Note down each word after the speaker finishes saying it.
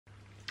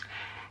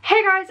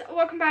Hey guys,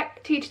 welcome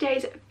back to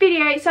today's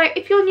video. So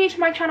if you're new to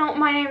my channel,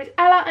 my name is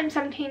Ella, I'm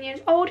 17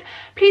 years old.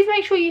 Please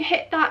make sure you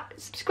hit that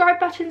subscribe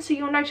button so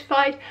you're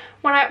notified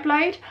when I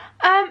upload.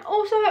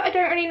 Also, I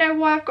don't really know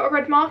why I've got a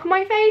red mark on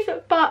my face,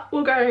 but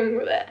we're going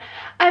with it.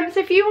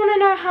 So if you want to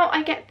know how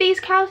I get these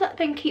curls,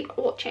 then keep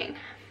watching.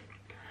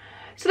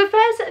 So the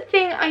first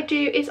thing I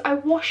do is I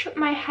wash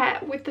my hair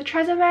with the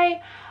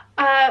Tresemme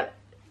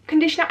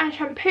conditioner and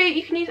shampoo.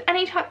 You can use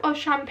any type of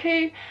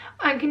shampoo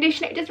and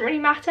conditioner, it doesn't really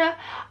matter.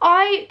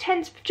 I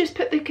tend to just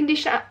put the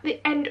conditioner at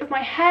the end of my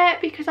hair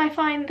because I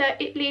find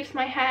that it leaves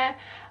my hair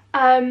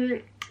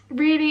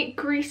really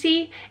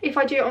greasy if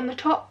I do it on the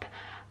top.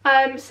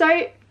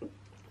 So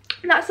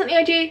that's something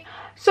I do.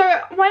 So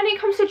when it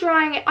comes to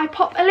drying it, I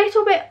pop a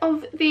little bit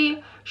of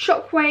the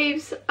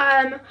Shockwaves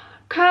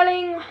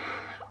curling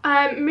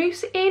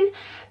mousse in.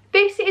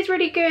 This is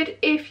really good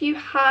if you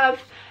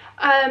have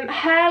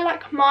hair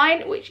like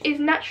mine, which is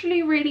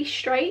naturally really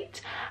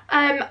straight,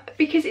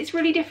 because it's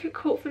really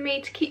difficult for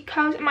me to keep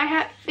curls in my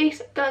hair.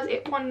 This does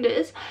it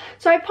wonders.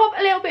 So I pop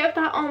a little bit of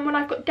that on when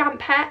I've got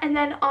damp hair, and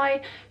then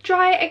I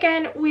dry it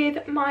again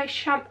with my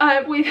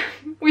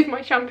with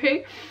my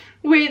shampoo,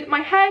 with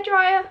my hair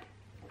dryer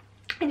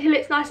until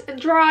it's nice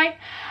and dry.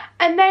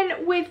 And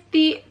then with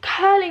the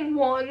curling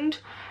wand,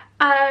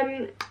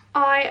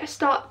 I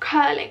start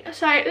curling.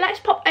 So let's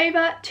pop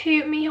over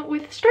to me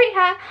with straight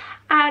hair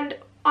and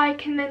I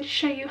can then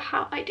show you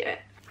how I do it.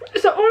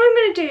 So all I'm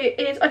going to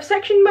do is I've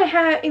sectioned my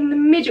hair in the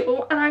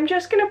middle, and I'm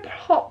just going to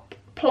pop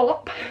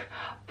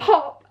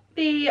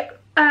the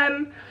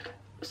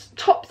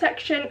top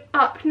section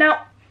up.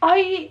 Now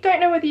I don't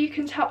know whether you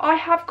can tell, I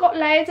have got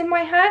layers in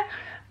my hair.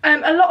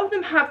 A lot of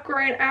them have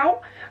grown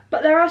out,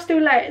 but there are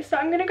still layers. So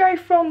I'm going to go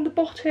from the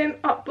bottom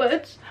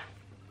upwards.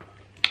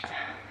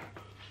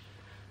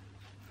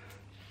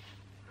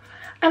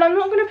 And I'm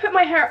not going to put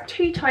my hair up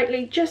too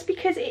tightly just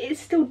because it is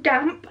still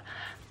damp.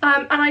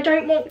 And I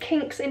don't want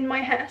kinks in my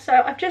hair, so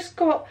I've just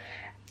got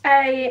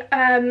a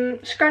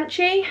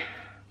scrunchie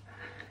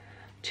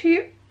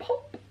to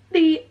pop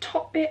the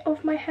top bit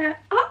of my hair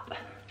up,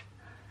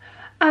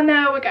 and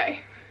there we go.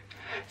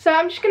 So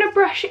I'm just going to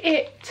brush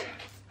it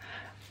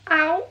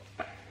out,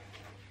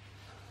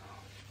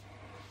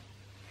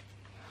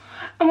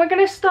 and we're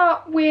going to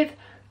start with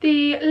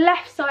the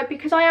left side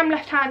because I am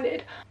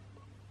left-handed.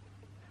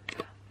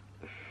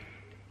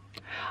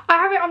 I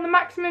have it on the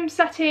maximum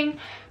setting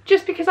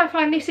just because I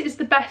find this is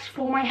the best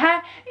for my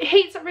hair. It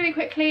heats up really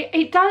quickly.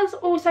 It does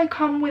also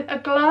come with a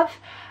glove.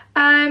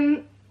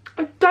 I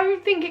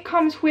don't think it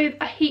comes with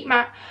a heat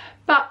mat,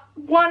 but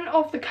one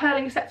of the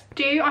curling sets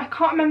do. I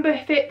can't remember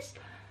if it's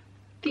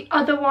the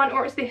other one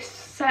or it's this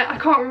set, I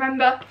can't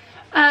remember.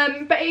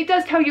 But it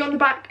does tell you on the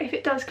back if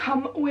it does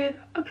come with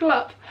a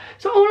glove.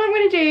 So all I'm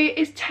going to do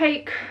is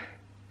take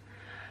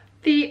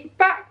the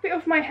back bit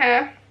of my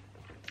hair,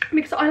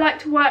 because I like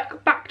to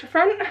work back to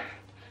front,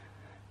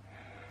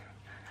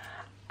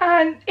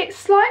 and it's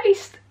slightly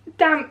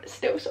damp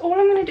still, so all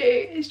I'm going to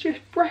do is just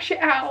brush it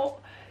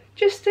out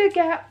just to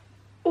get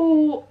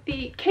all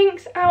the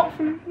kinks out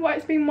from where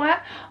it's been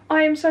wet.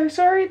 I am so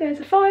sorry, there's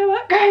a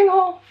firework going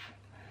off.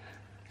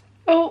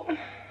 Oh,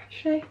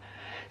 actually,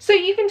 so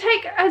you can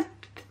take as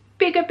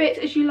big a bit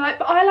as you like,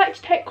 but I like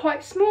to take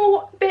quite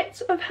small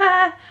bits of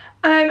hair,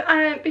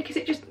 and because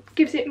it just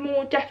gives it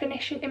more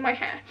definition in my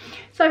hair.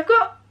 So I've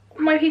got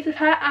my piece of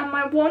hair and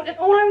my wand, and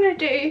all I'm going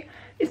to do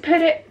is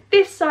put it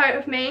this side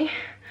of me,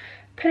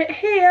 put it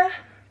here,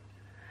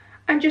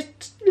 and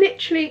just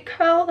literally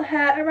curl the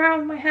hair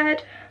around my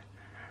head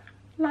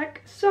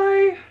like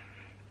so.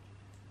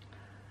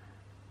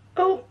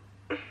 Oh,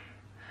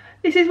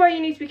 this is where you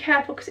need to be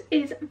careful because it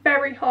is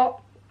very hot.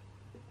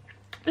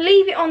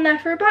 Leave it on there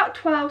for about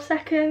 12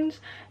 seconds,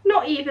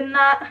 not even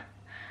that,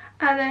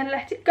 and then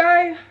let it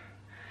go,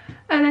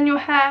 and then your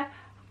hair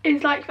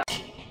is like that.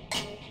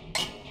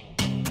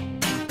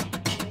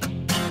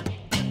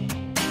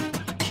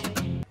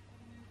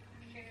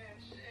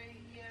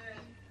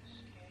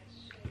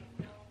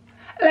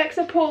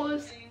 Alexa,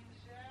 pause.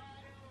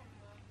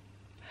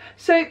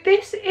 So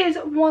this is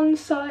one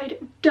side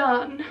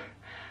done.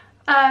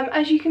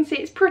 As you can see,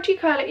 it's pretty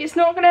curly. It's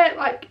not gonna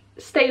like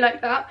stay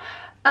like that.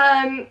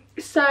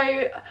 So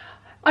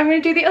I'm gonna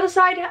do the other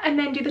side and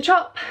then do the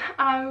top.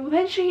 I will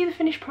then show you the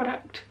finished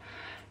product.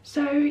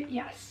 So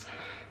yes.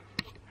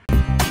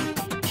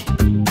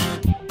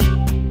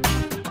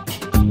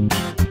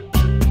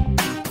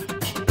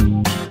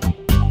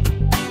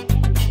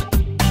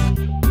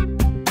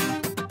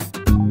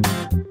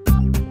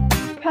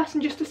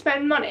 Person just to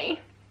spend money.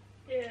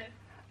 Yeah.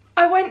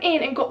 I went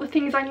in and got the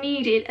things I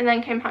needed and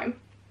then came home.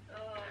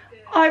 Oh,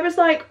 I was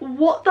like,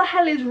 what the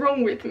hell is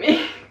wrong with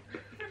me?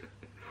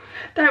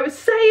 There was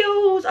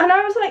sales and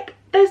I was like,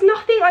 there's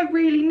nothing I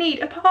really need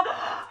apart.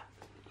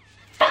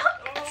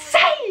 Fuck's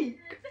sake!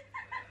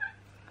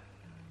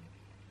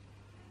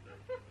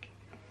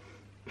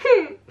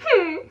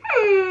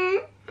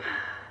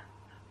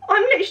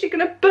 I'm literally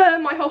gonna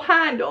burn my whole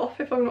hand off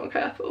if I'm not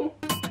careful.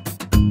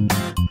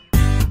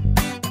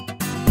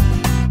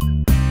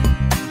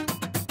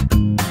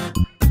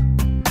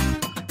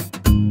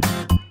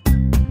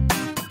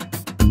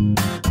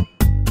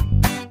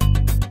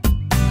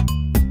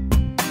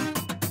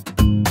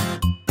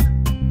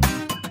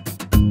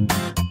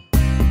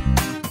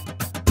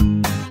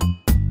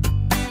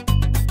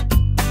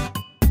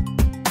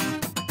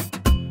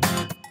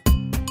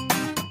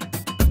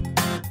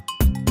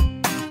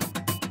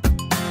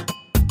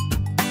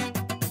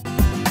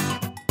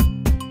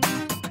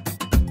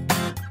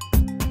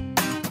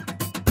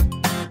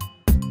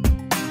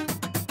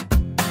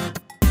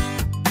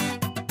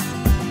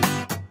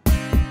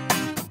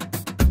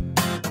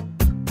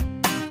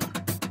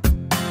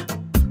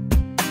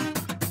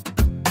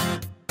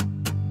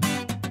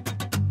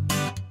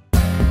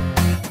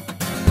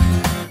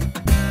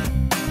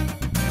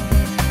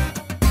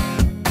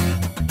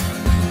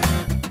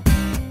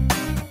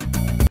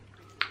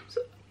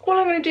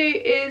 going to do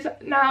is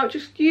now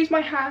just use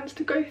my hands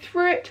to go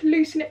through it to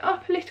loosen it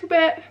up a little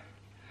bit.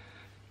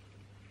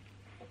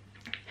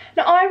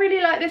 Now I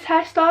really like this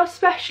hairstyle,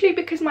 especially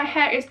because my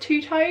hair is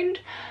two-toned,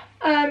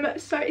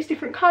 so it's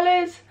different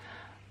colours,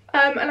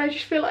 and I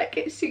just feel like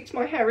it suits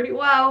my hair really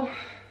well.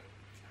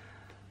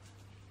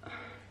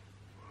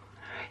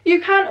 You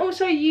can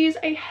also use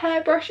a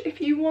hairbrush if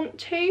you want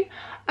to.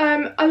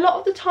 A lot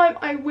of the time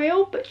I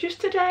will, but just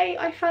today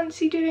I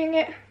fancy doing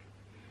it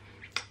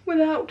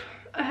without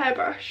a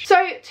hairbrush.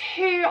 So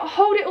to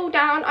hold it all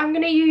down, I'm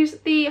going to use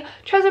the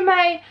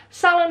Tresemme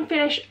Salon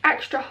Finish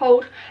Extra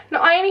Hold.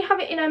 Now I only have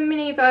it in a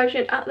mini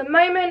version at the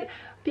moment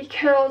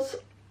because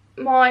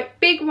my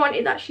big one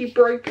is actually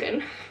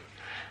broken.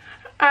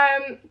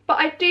 But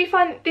I do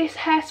find that this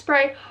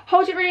hairspray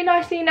holds it really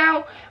nicely.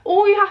 Now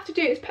all you have to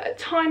do is put a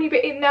tiny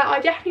bit in there. I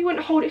definitely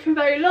wouldn't hold it for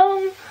very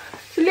long,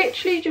 so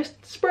literally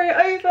just spray it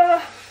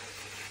over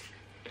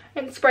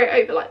and spray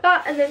it over like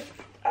that, and then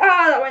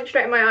that went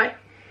straight in my eye.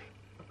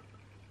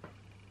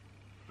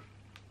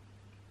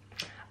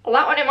 Oh,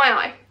 that went in my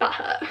eye, that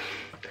hurt.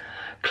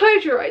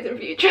 Close your eyes in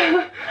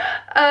future.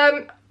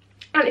 And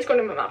it's gone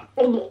in my mouth.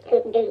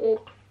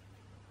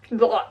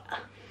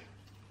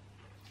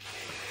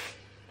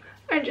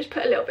 And just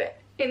put a little bit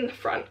in the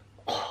front.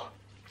 Oh.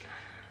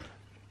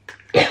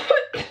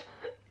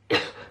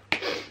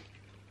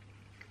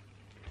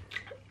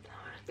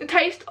 The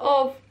taste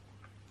of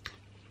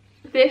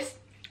this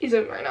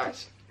isn't very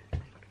nice.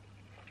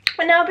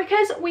 And now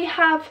because we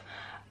have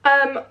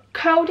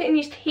curled it and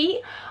used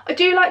heat, I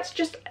do like to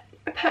just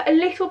put a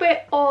little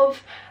bit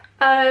of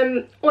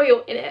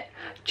oil in it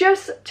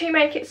just to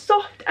make it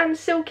soft and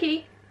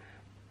silky.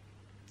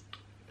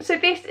 So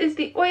this is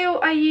the oil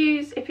I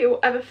use, if it will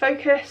ever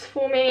focus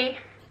for me.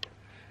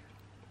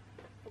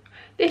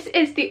 This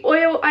is the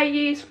oil I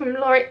use from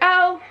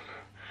L'Oreal.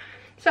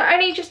 So I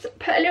only just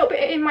put a little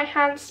bit in my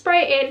hand,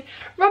 spray it in,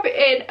 rub it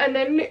in, and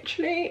then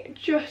literally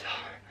just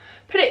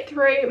put it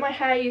through my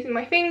hair using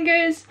my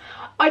fingers.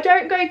 I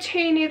don't go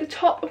too near the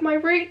top of my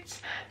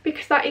roots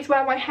because that is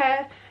where my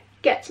hair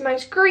gets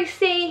most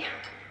greasy.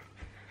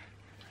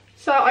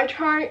 So I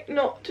try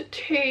not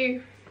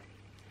to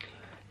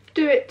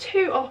do it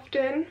too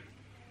often.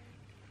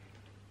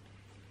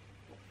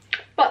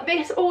 But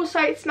this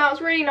also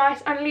smells really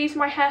nice and leaves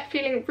my hair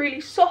feeling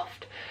really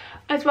soft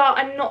as well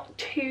and not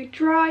too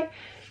dry.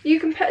 You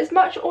can put as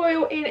much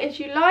oil in as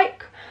you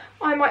like.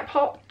 I might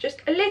pop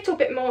just a little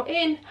bit more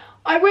in.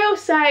 I will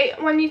say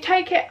when you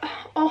take it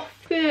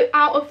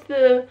out of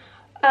the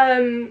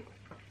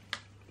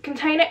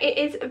container, it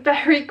is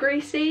very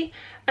greasy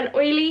and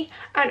oily,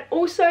 and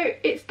also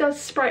it does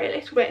spray a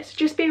little bit, so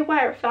just be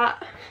aware of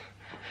that.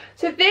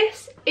 So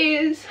this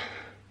is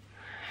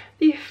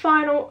the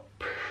final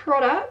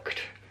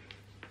product.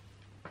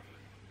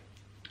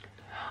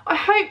 I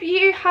hope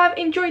you have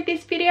enjoyed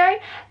this video.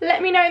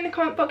 Let me know in the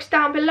comment box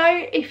down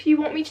below if you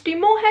want me to do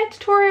more hair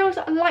tutorials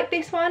like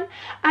this one.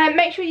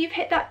 Make sure you've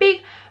hit that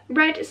big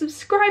red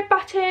subscribe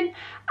button,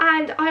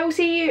 and I will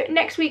see you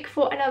next week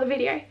for another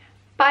video.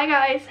 Bye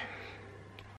guys.